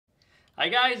Hi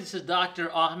guys, this is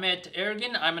Dr. Ahmet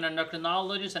Ergin. I'm an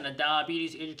endocrinologist and a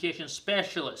diabetes education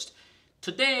specialist.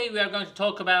 Today we are going to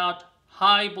talk about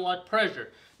high blood pressure.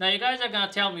 Now you guys are going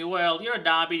to tell me, well, you're a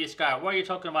diabetes guy. Why are you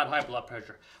talking about high blood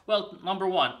pressure? Well, number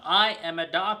one, I am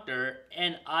a doctor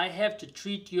and I have to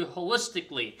treat you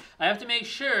holistically. I have to make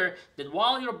sure that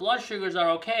while your blood sugars are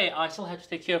okay, I still have to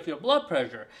take care of your blood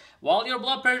pressure. While your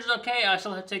blood pressure is okay, I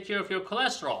still have to take care of your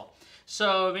cholesterol.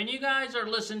 So when you guys are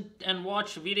listening and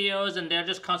watch videos and they're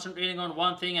just concentrating on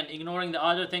one thing and ignoring the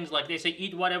other things, like they say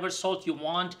eat whatever salt you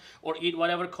want or eat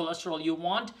whatever cholesterol you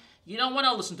want, you don't want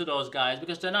to listen to those guys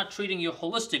because they're not treating you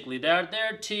holistically. They're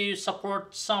there to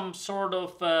support some sort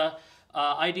of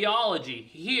ideology.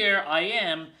 Here I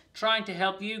am trying to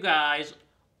help you guys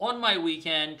on my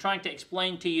weekend, trying to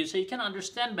explain to you so you can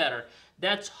understand better.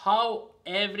 That's how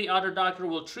every other doctor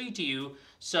will treat you.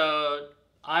 So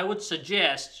I would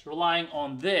suggest relying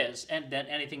on this and then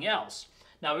anything else.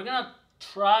 Now we're going to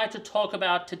try to talk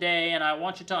about today, and I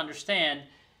want you to understand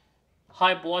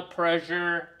high blood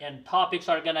pressure, and topics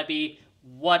are going to be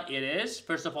what it is.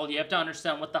 First of all, you have to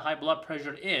understand what the high blood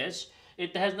pressure is.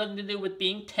 It has nothing to do with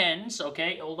being tense,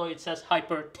 okay, although it says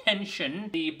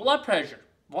hypertension. The blood pressure,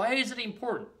 why is it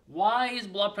important? Why is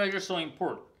blood pressure so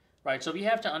important? Right, so we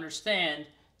have to understand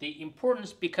the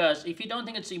importance, because if you don't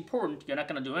think it's important, you're not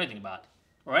going to do anything about it.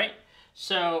 Right?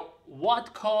 So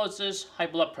what causes high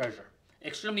blood pressure?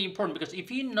 Extremely important, because if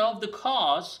you know the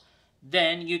cause,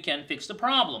 then you can fix the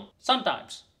problem.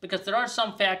 Sometimes, because there are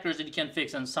some factors that you can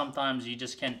fix, and sometimes you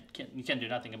just can't do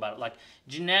nothing about it. Like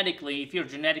genetically, if you're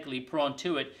genetically prone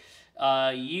to it,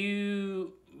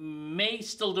 you may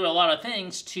still do a lot of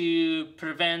things to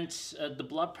prevent the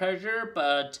blood pressure,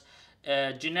 but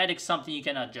genetics something you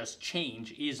cannot just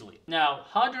change easily. Now,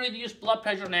 how to reduce blood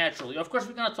pressure naturally? Of course,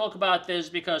 we're going to talk about this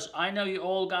because I know you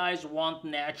all guys want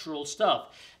natural stuff,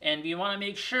 and we want to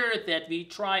make sure that we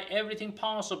try everything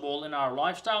possible in our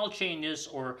lifestyle changes,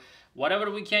 or whatever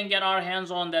we can get our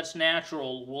hands on that's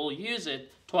natural, we'll use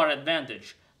it to our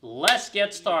advantage. Let's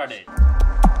get started.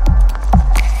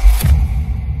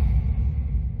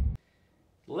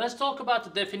 Let's talk about the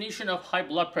definition of high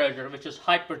blood pressure, which is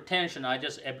hypertension. I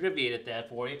just abbreviated that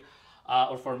for you,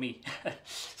 or for me.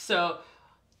 So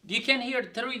you can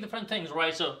hear three different things,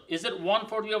 right? So is it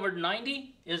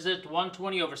 140/90? Is it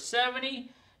 120/70?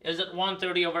 Is it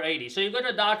 130/80? So you go to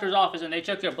a doctor's office and they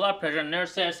check your blood pressure, and the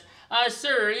nurse says,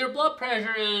 sir, your blood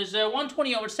pressure is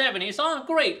 120/70. It's, oh,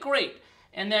 great, great.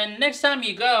 And then next time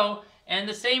you go, and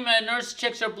the same nurse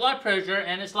checks your blood pressure,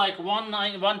 and it's like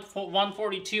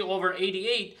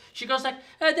 142/88. She goes like,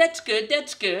 that's good,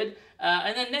 that's good.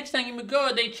 And then next time you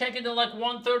go, they check it at like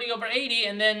 130/80,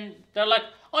 and then they're like,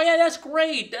 oh yeah, that's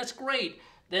great, that's great.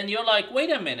 Then you're like,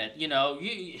 wait a minute, you know,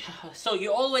 so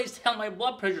you always tell my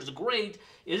blood pressure is great.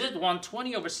 Is it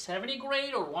 120/70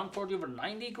 great or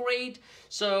 140/90 great?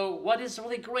 So what is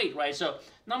really great, right? So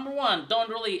number one, don't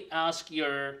really ask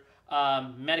your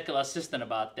medical assistant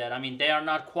about that. I mean, they are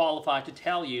not qualified to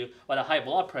tell you what a high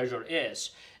blood pressure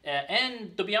is.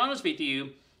 And to be honest with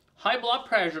you, high blood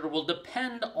pressure will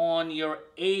depend on your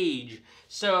age.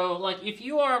 So, like, if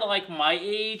you are like my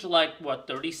age, like, what,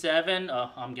 37?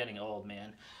 I'm getting old,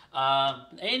 man.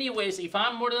 Anyways, if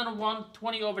I'm more than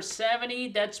 120/70,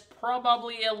 that's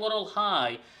probably a little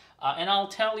high. And I'll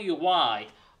tell you why.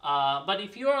 But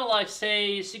if you're like,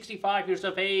 say, 65 years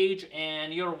of age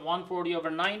and you're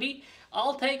 140/90,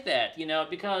 I'll take that, you know,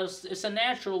 because it's a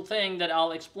natural thing that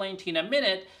I'll explain to you in a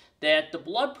minute, that the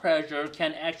blood pressure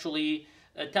can actually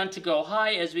tend to go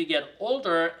high as we get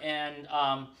older, and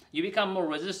you become more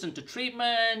resistant to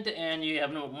treatment, and you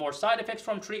have more side effects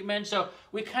from treatment. So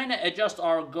we kind of adjust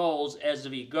our goals as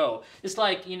we go. It's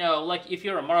like, you know, like if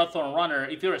you're a marathon runner,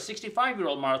 if you're a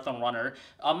 65-year-old marathon runner,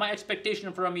 my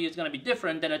expectation from you is going to be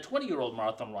different than a 20-year-old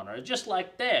marathon runner. It's just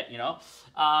like that, you know.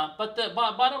 But the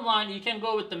bottom line, you can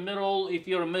go with the middle. If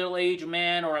you're a middle-aged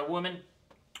man or a woman,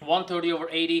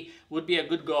 130/80 would be a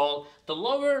good goal. The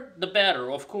lower, the better,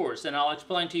 of course, and I'll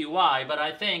explain to you why. But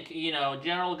I think, you know,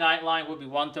 general guideline would be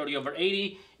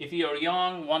 130/80. If you're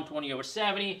young,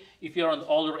 120/70. If you're on the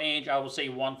older age, I would say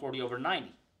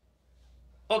 140/90.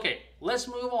 Okay, let's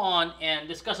move on and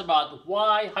discuss about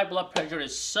why high blood pressure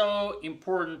is so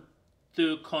important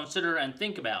to consider and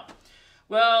think about.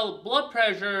 Well, blood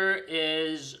pressure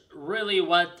is really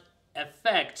what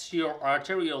affects your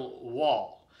arterial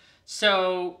wall.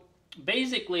 So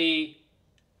basically,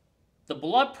 the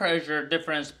blood pressure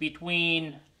difference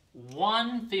between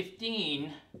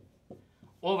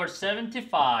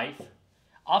 115/75,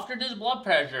 after this blood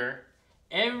pressure,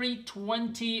 every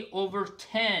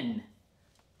 20/10,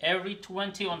 every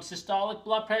 20 on systolic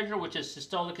blood pressure, which is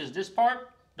systolic is this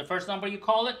part, the first number you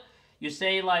call it, You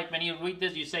say, like, when you read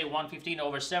this, you say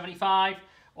 115/75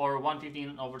 or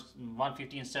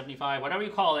 115/115/75, whatever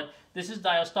you call it. This is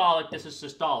diastolic, this is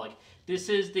systolic. This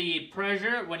is the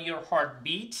pressure when your heart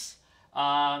beats,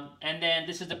 and then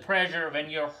this is the pressure when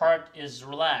your heart is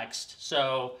relaxed.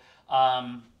 So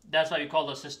that's why we call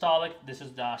it systolic. This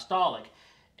is diastolic.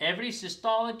 Every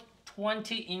systolic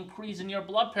 20 increase in your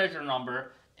blood pressure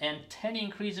number and 10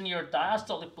 increase in your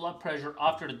diastolic blood pressure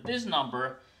after this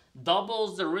number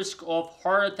doubles the risk of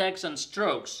heart attacks and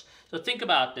strokes. So think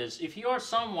about this. If you are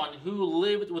someone who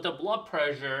lived with a blood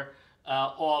pressure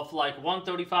of like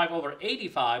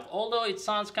 135/85, although it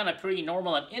sounds kind of pretty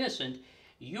normal and innocent,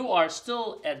 you are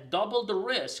still at double the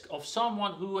risk of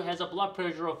someone who has a blood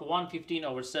pressure of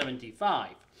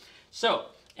 115/75. So,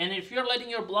 and if you're letting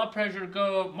your blood pressure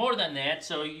go more than that,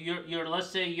 so you're let's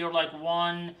say you're like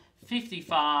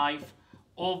 155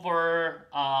 over,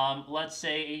 let's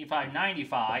say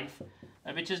 85/95,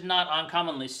 which is not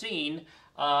uncommonly seen.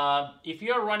 If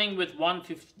you're running with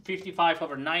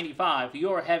 155/95,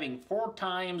 you're having 4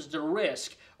 times the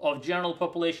risk of general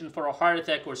population for a heart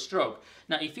attack or stroke.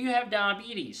 Now, if you have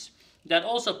diabetes, that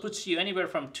also puts you anywhere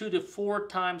from 2 to 4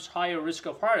 times higher risk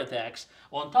of heart attacks.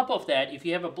 On top of that, if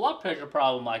you have a blood pressure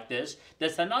problem like this,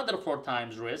 that's another 4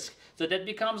 times risk. So that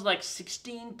becomes like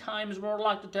 16 times more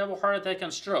likely to have a heart attack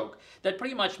and stroke. That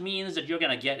pretty much means that you're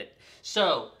going to get it.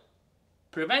 So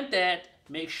prevent that.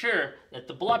 Make sure that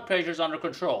the blood pressure is under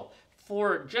control.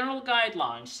 For general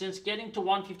guidelines, since getting to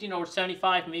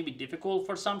 115/75 may be difficult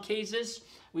for some cases,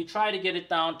 we try to get it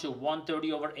down to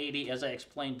 130/80, as I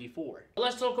explained before.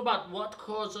 Let's talk about what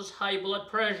causes high blood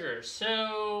pressure.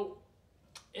 So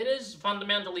it is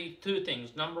fundamentally 2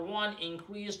 things. Number 1,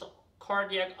 increased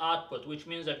cardiac output, which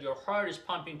means that your heart is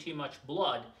pumping too much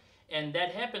blood, and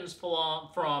that happens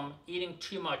from eating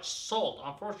too much salt.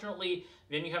 Unfortunately,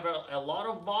 when you have a lot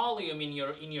of volume in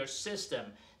your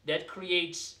system, that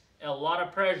creates a lot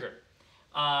of pressure,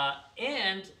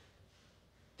 and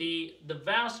the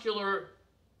vascular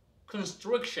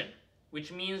constriction,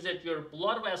 which means that your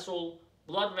blood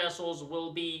vessels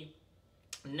will be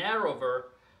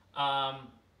narrower,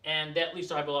 and that leads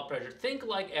to high blood pressure. Think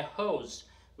like a hose.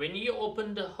 When you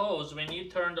open the hose, when you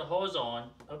turn the hose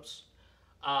on,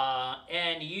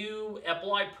 and you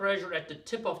apply pressure at the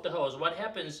tip of the hose, what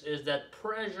happens is that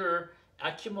pressure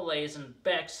accumulates and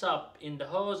backs up in the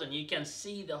hose, and you can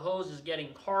see the hose is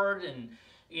getting hard and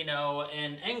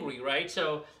and angry, right?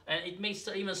 So, and it may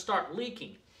even start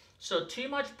leaking. So too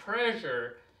much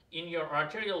pressure in your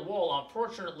arterial wall,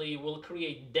 unfortunately, will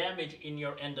create damage in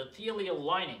your endothelial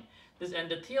lining. This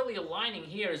endothelial lining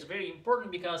here is very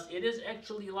important because it is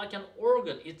actually like an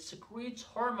organ. It secretes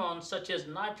hormones such as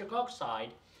nitric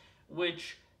oxide,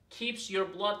 which keeps your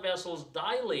blood vessels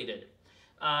dilated.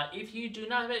 If you do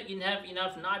not have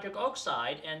enough nitric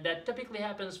oxide, and that typically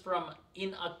happens from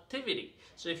inactivity.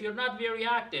 So if you're not very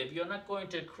active, you're not going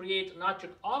to create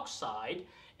nitric oxide.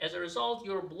 As a result,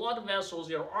 your blood vessels,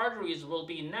 your arteries will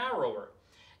be narrower.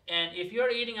 And if you're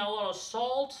eating a lot of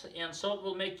salt, and salt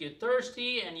will make you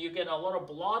thirsty, and you get a lot of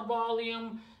blood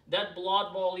volume, that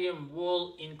blood volume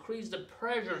will increase the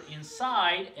pressure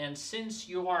inside, and since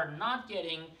you are not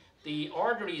getting the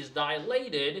arteries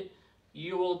dilated,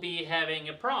 you will be having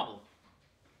a problem.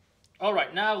 All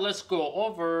right, now let's go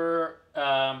over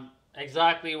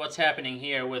exactly what's happening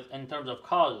here in terms of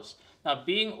causes. Now,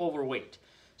 being overweight.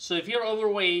 So if you're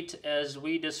overweight, as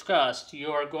we discussed,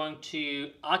 you are going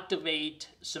to activate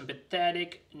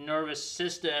sympathetic nervous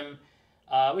system,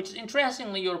 which is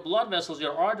interestingly, your blood vessels,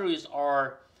 your arteries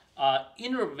are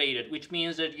innervated, which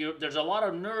means that there's a lot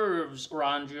of nerves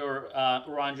around your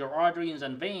arteries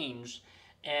and veins,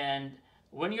 and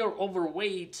when you're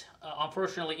overweight,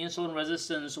 unfortunately, insulin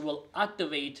resistance will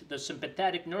activate the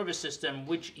sympathetic nervous system,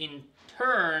 which in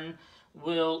turn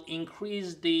will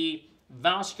increase the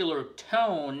vascular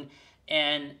tone,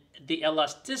 and the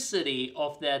elasticity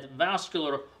of that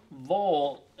vascular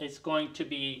wall is going to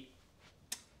be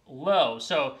low.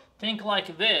 So think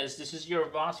like this. This is your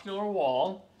vascular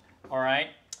wall, all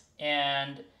right?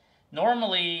 And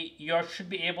normally, you should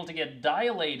be able to get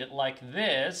dilated like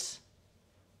this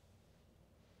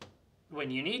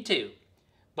when you need to.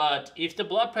 But if the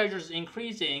blood pressure is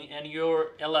increasing and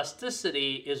your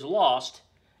elasticity is lost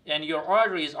and your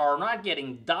arteries are not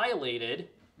getting dilated,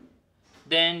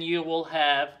 then you will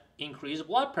have increased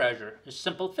blood pressure. It's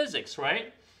simple physics,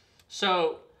 right?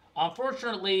 So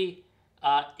unfortunately,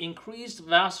 increased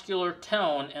vascular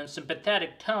tone and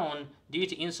sympathetic tone due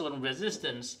to insulin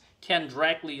resistance can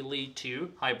directly lead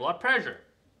to high blood pressure.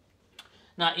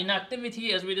 Now,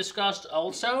 inactivity, as we discussed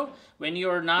also, when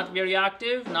you're not very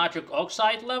active, nitric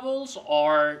oxide levels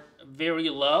are very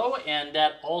low, and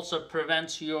that also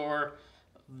prevents your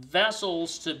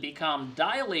vessels to become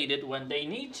dilated when they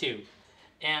need to.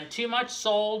 And too much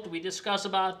salt, we discuss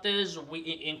about this,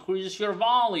 it increases your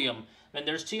volume. When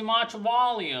there's too much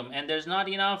volume and there's not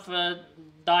enough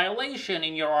dilation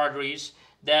in your arteries,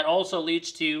 that also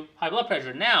leads to high blood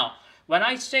pressure. Now, when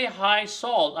I say high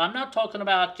salt, I'm not talking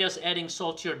about just adding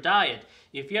salt to your diet.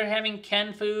 If you're having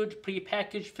canned food,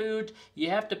 prepackaged food, you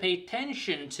have to pay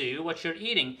attention to what you're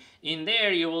eating. In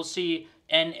there, you will see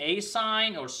Na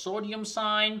sign or sodium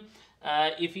sign.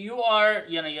 If you are,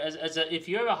 if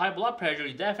you have a high blood pressure,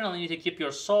 you definitely need to keep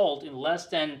your salt in less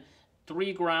than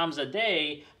 3 grams a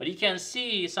day. But you can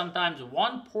see sometimes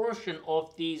one portion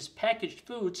of these packaged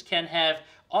foods can have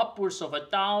upwards of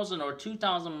 1,000 or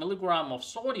 2,000 milligrams of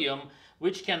sodium,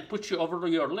 which can put you over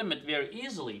your limit very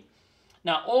easily.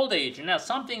 Now, old age, and that's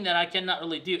something that I cannot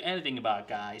really do anything about,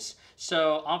 guys.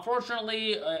 So,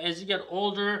 unfortunately, as you get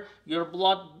older, your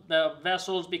blood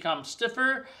vessels become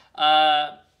stiffer.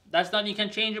 That's nothing you can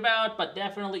change about, but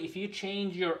definitely if you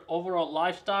change your overall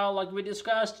lifestyle like we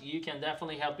discussed, you can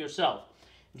definitely help yourself.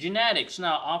 Genetics.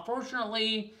 Now,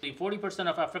 unfortunately, 40%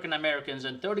 of African Americans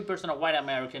and 30% of white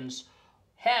Americans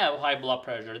have high blood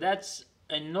pressure. That's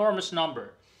an enormous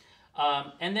number.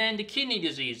 And then the kidney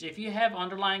disease. If you have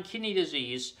underlying kidney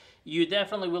disease, you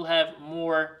definitely will have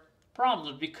more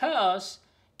problems because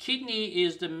kidney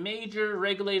is the major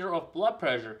regulator of blood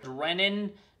pressure. Renin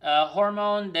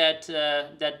hormone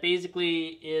that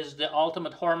basically is the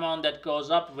ultimate hormone that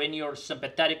goes up when your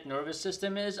sympathetic nervous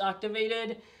system is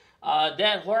activated.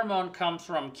 That hormone comes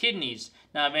from kidneys.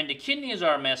 Now, when the kidneys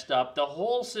are messed up, the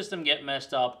whole system gets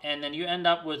messed up, and then you end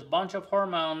up with a bunch of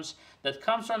hormones that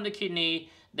comes from the kidney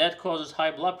that causes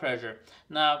high blood pressure.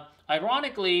 Now,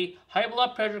 ironically, high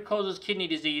blood pressure causes kidney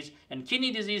disease, and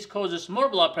kidney disease causes more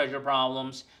blood pressure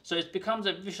problems, so it becomes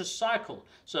a vicious cycle.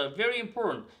 So very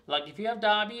important, like if you have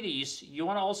diabetes, you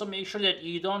want to also make sure that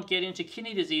you don't get into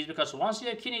kidney disease, because once you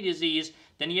have kidney disease,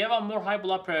 then you have a more high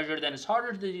blood pressure, then it's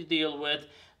harder to deal with,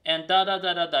 and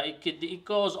it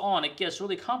goes on, it gets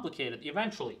really complicated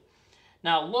eventually.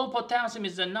 Now, low potassium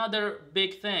is another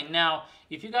big thing. Now,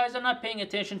 if you guys are not paying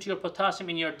attention to your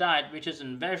potassium in your diet, which is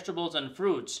in vegetables and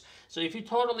fruits, so if you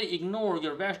totally ignore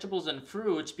your vegetables and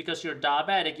fruits because you're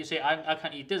diabetic, you say, I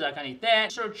can't eat this, I can't eat that.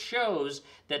 Research shows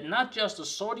that not just the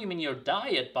sodium in your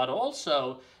diet, but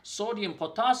also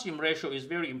sodium-potassium ratio is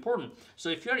very important. So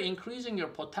if you're increasing your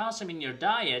potassium in your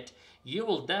diet, you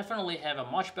will definitely have a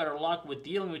much better luck with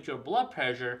dealing with your blood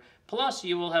pressure. Plus,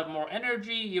 you will have more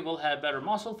energy, you will have better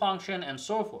muscle function, and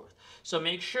so forth. So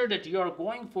make sure that you are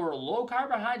going for low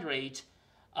carbohydrate,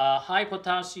 high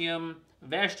potassium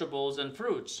vegetables and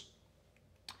fruits.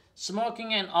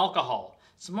 Smoking and alcohol.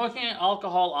 Smoking and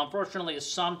alcohol, unfortunately, is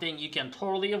something you can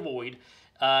totally avoid,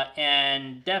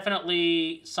 and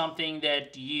definitely something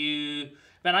that you...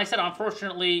 When I said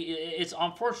unfortunately, it's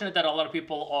unfortunate that a lot of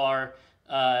people are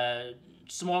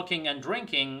smoking and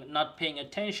drinking, not paying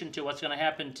attention to what's going to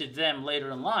happen to them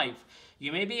later in life.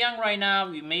 You may be young right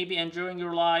now, you may be enjoying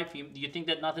your life, you think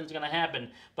that nothing's going to happen,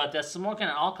 but that smoking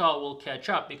and alcohol will catch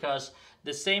up, because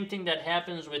the same thing that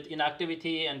happens with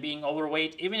inactivity and being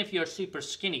overweight, even if you're super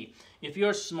skinny, if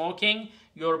you're smoking,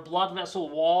 your blood vessel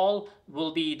wall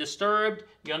will be disturbed,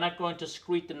 you're not going to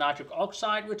secrete the nitric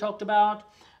oxide we talked about.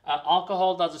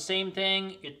 Alcohol does the same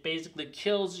thing. It basically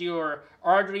kills your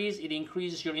arteries. It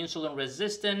increases your insulin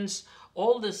resistance.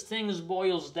 All these things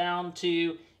boils down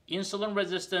to insulin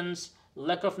resistance,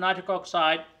 lack of nitric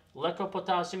oxide, lack of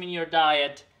potassium in your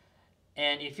diet.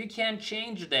 And if you can't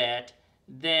change that,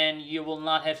 then you will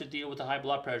not have to deal with the high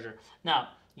blood pressure. Now,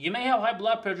 you may have high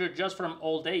blood pressure just from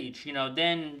old age,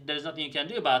 then there's nothing you can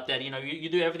do about that. You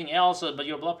do everything else, but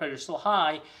your blood pressure is still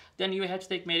high, then you have to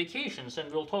take medications.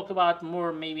 And we'll talk about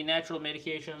more maybe natural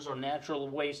medications or natural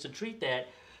ways to treat that.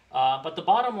 But the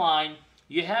bottom line,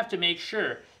 you have to make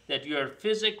sure that you're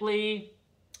physically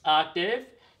active,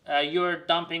 you're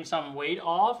dumping some weight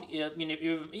off.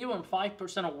 Even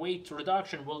 5% of weight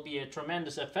reduction will be a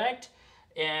tremendous effect.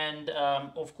 And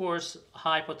of course,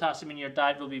 high potassium in your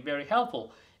diet will be very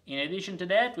helpful. In addition to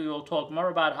that, we will talk more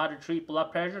about how to treat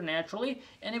blood pressure naturally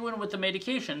and even with the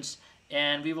medications,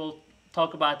 and we will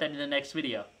talk about that in the next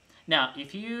video. Now,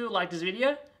 if you like this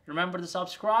video, remember to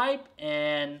subscribe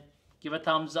and give a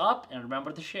thumbs up, and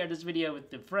remember to share this video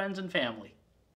with your friends and family.